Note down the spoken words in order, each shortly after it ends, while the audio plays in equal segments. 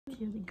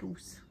Silly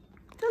goose.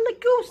 Silly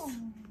goose. Oh.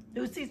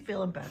 Lucy's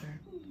feeling better.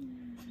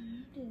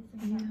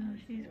 Yeah,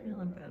 she's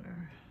feeling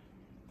better.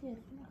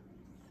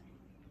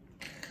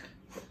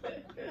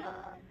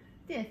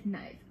 That's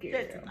nice, girl.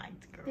 That's a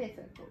nice girl. That's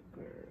a good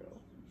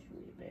girl.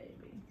 Sweet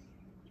baby.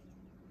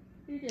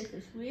 You're just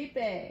a sweet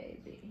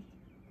baby.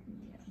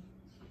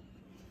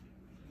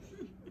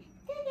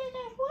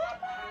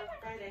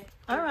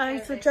 All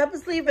right, so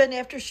Choppa's leaving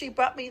after she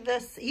brought me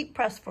this heat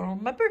press for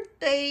my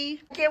birthday.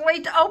 Can't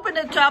wait to open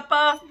it,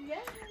 Choppa.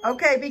 Yes.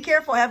 Okay, be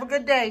careful. Have a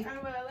good day. I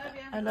will. I love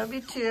you. I love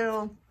you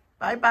too.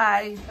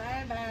 Bye-bye.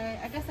 Bye-bye.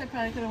 I guess I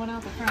probably could have went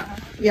out the front, huh?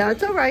 Yeah,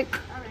 it's all right.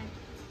 All right.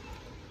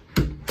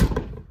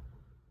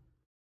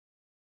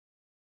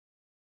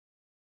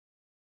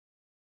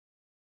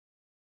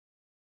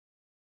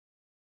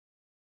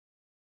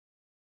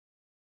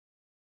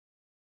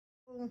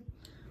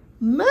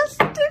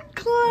 Mr.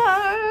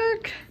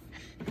 Clark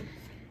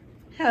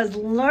has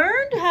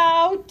learned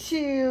how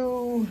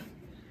to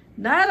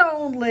not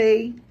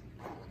only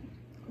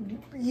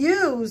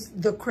use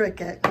the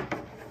Cricut,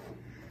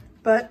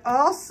 but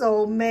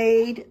also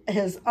made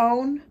his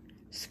own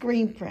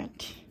screen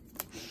print.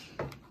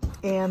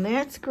 And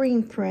that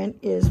screen print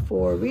is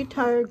for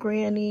Retired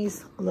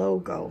Granny's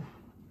logo.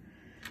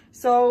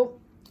 So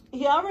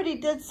he already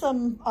did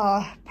some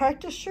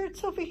practice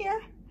shirts over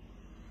here.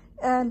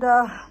 And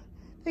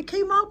they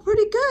came out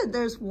pretty good.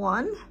 There's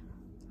one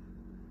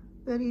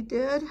that he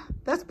did.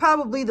 That's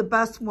probably the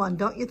best one,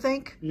 don't you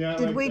think? Yeah.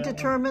 Did we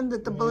determine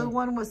that the blue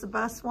one was the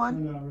best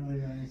one? Not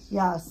really nice.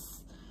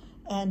 Yes.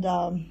 And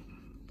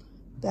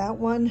that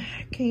one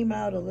came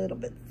out a little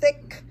bit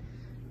thick.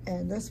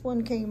 And this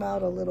one came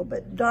out a little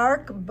bit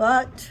dark,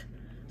 but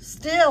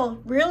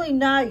still really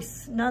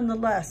nice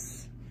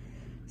nonetheless.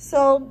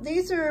 So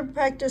these are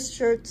practice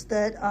shirts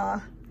that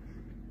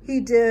he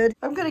did.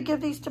 I'm going to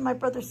give these to my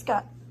brother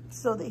Scott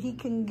so that he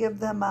can give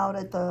them out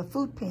at the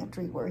food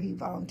pantry where he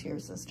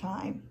volunteers his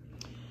time.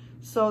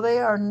 So they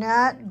are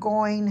not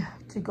going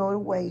to go to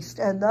waste.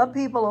 And the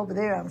people over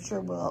there, I'm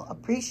sure, will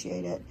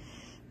appreciate it.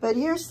 But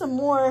here's some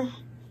more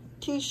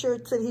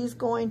t-shirts that he's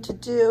going to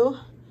do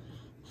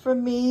for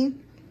me.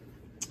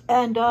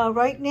 And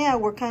right now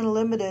we're kind of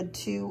limited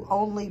to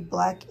only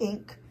black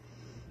ink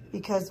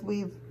because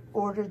we've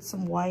ordered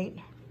some white.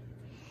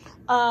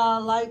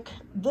 Like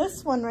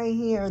this one right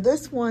here,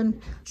 this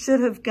one should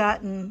have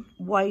gotten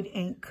white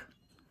ink,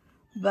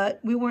 but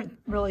we weren't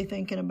really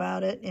thinking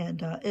about it,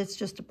 and it's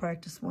just a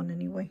practice one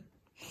anyway.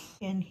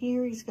 And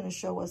here he's going to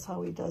show us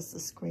how he does the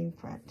screen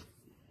print.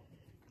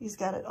 He's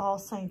got it all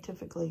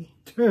scientifically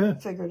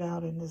figured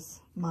out in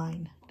his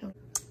mind.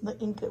 The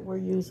ink that we're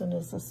using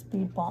is a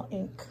Speedball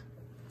ink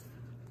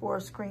for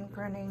screen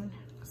printing.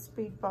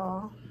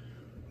 Speedball.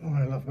 Oh,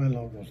 I left my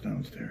logos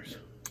downstairs.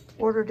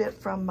 Ordered it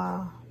from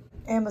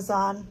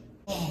Amazon.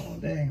 Oh,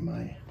 dang,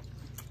 my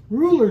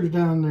ruler's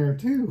down there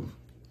too.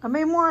 How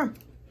many more?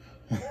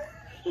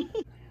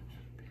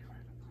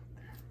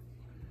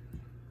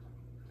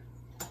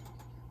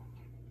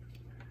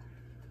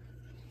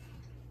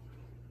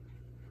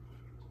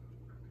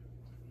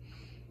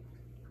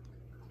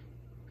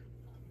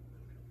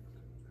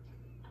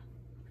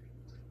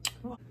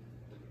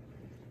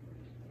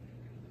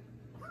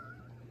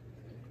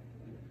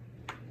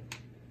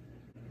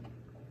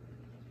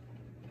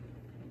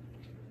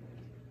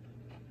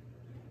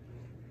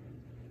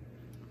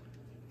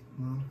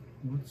 Well,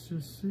 let's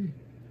just see.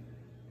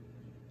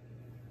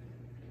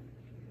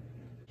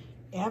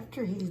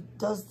 After he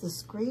does the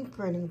screen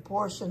printing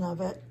portion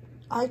of it,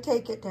 I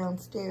take it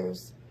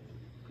downstairs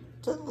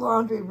to the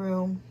laundry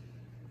room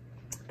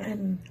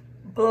and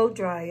blow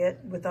dry it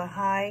with a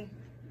high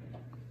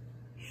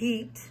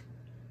heat.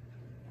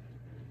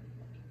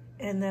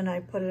 And then I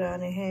put it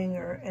on a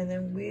hanger, and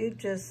then we're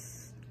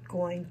just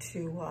going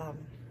to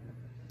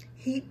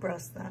heat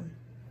press them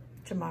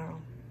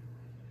tomorrow.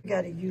 We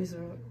got to use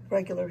a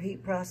regular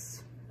heat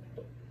press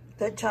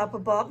that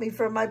Choppa bought me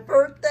for my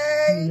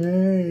birthday.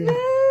 Yay.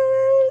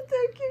 Yay!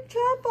 Thank you,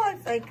 Choppa. I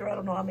thank her I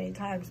don't know how many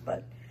times,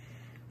 but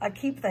I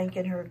keep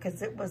thanking her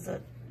because it was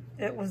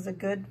a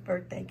good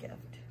birthday gift.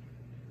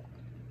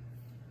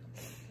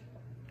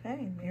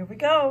 Okay, here we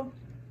go.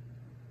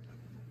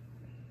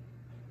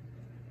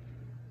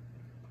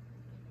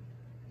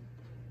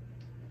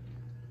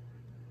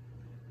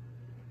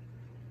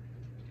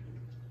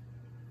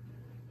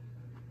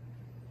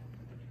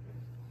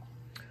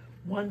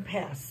 One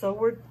pass. So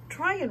we're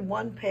trying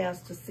one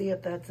pass to see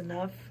if that's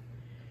enough,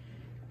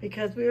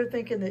 because we were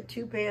thinking that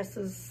 2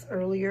 passes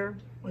earlier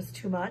was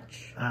too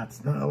much.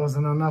 That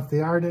wasn't enough.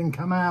 The R didn't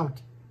come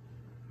out.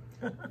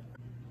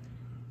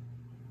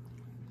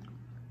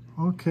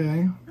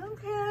 Okay.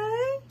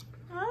 Okay.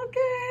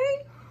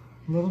 Okay.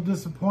 A little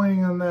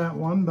disappointing on that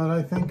one, but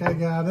I think I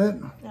got it.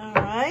 All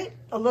right.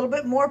 A little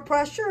bit more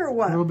pressure or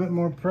what? A little bit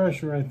more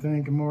pressure, I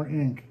think, and more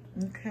ink.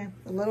 Okay.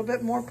 A little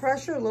bit more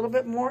pressure, a little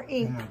bit more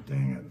ink. Yeah,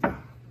 dang it.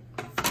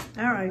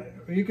 All right.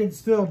 You can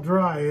still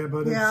dry it,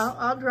 but yeah,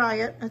 I'll dry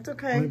it. That's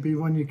okay. Might be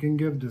one you can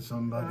give to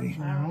somebody, you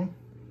know?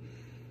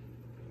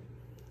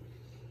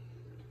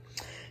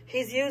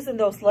 He's using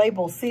those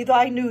labels. See,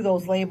 I knew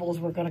those labels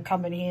were going to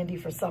come in handy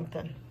for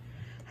something.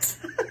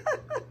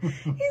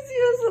 He's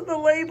using the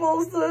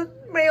labels, the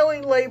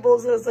mailing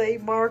labels, as a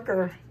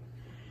marker.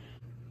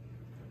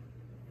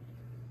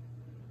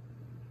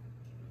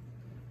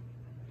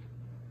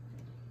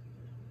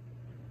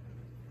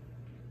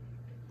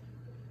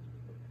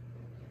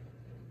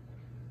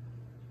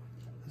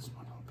 This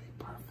one will be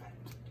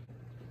perfect.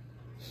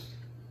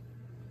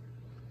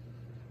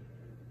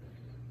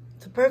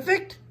 Is it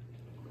perfect?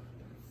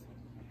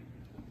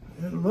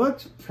 It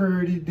looks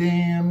pretty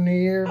damn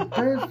near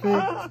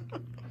perfect.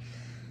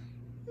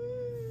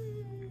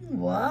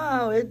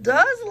 Wow, it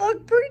does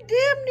look pretty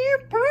damn near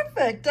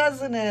perfect,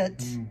 doesn't it?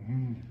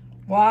 Mm-hmm.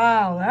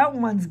 Wow, that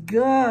one's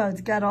good.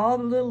 It's got all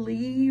the little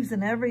leaves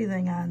and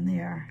everything on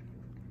there.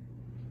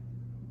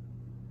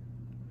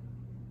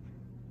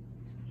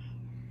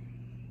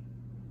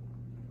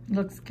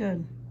 Looks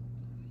good.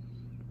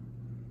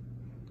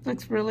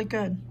 Looks really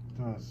good.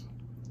 It does.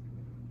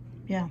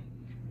 Yeah.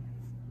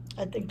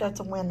 I think that's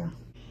a winner.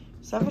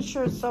 7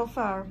 shirts so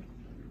far.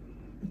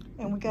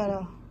 And we got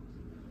a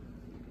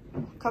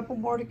couple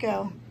more to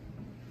go.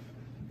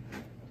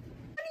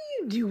 What are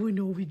you doing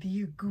over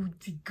there,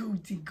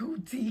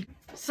 Gooty?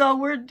 So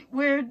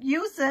we're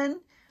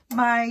using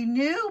my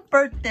new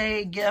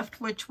birthday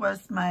gift, which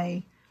was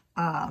my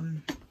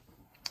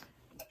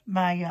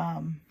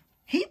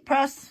heat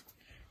press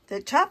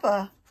that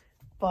Chapa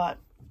bought.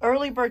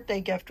 Early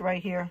birthday gift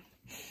right here.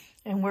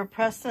 And we're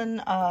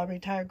pressing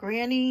Retired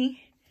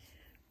Granny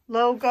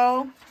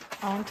logo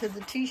onto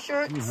the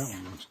t-shirts. That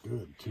one looks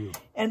good too.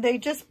 And they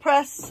just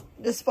press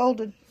this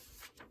folded.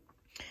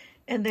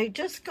 And they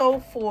just go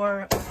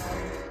for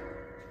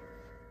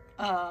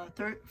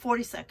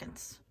 40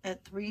 seconds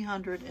at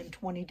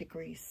 320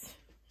 degrees.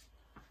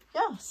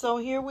 Yeah, so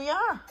here we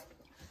are.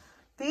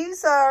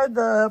 These are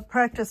the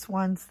practice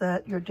ones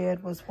that your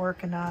dad was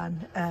working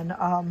on. And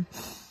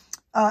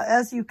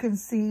as you can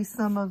see,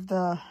 some of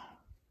the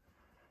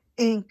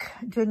ink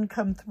didn't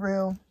come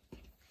through.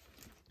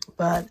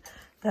 But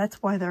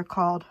that's why they're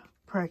called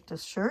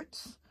practice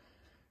shirts.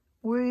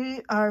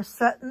 We are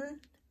setting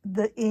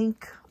the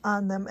ink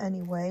on them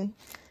anyway.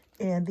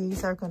 And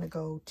these are going to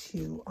go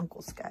to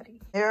Uncle Scotty.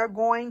 They're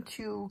going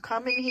to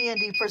come in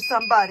handy for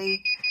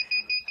somebody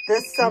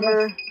this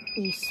summer.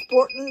 He's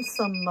sporting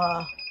some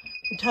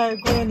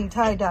Retired Granny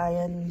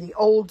tie-dye in the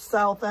old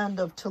south end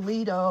of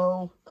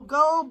Toledo.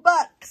 Go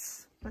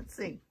Bucks! Let's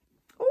see.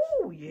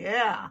 Oh,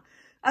 yeah.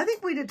 I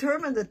think we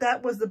determined that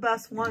that was the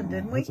best one,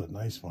 didn't we? That's a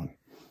nice one.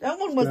 That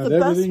one was the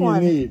best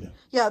one. You need.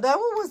 Yeah, that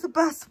one was the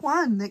best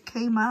one that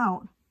came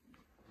out.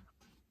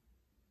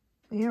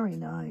 Very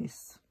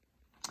nice.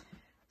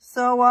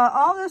 So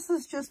all this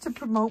is just to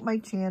promote my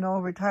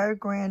channel, Retired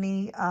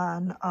Granny,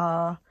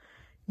 on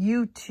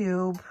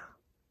YouTube,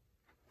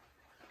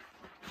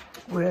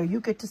 where you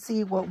get to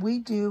see what we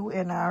do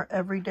in our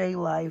everyday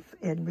life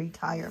in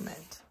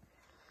retirement.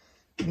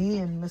 Me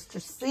and Mr.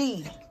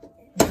 C.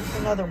 Here's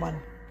another one.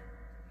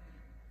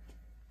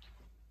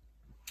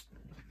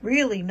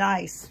 Really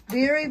nice.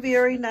 Very,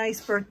 very nice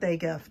birthday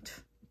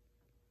gift.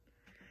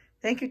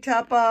 Thank you,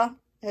 Chapa.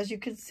 As you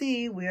can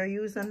see, we are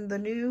using the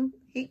new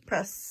heat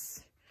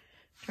press.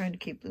 Trying to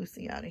keep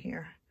Lucy out of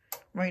here.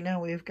 Right now,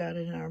 we've got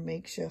it in our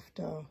makeshift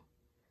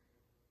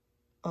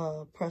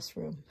press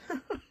room.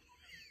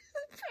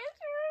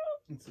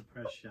 It's a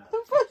press shop.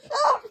 Press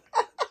shop.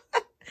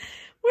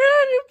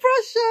 We're in a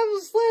press shop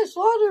 /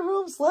 laundry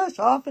room /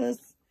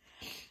 office.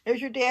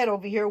 There's your dad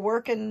over here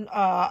working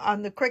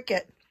on the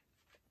Cricut,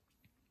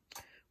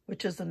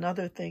 which is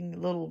another thing,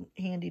 little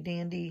handy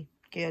dandy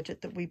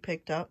gadget that we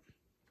picked up.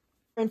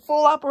 We're in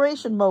full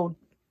operation mode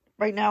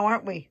right now,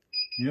 aren't we?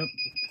 Yep.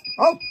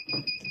 Oh,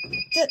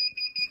 shit.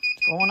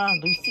 What's going on,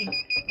 Lucy?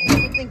 Don't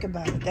even think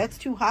about it. That's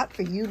too hot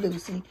for you,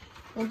 Lucy.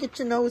 Don't get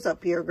your nose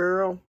up here, girl.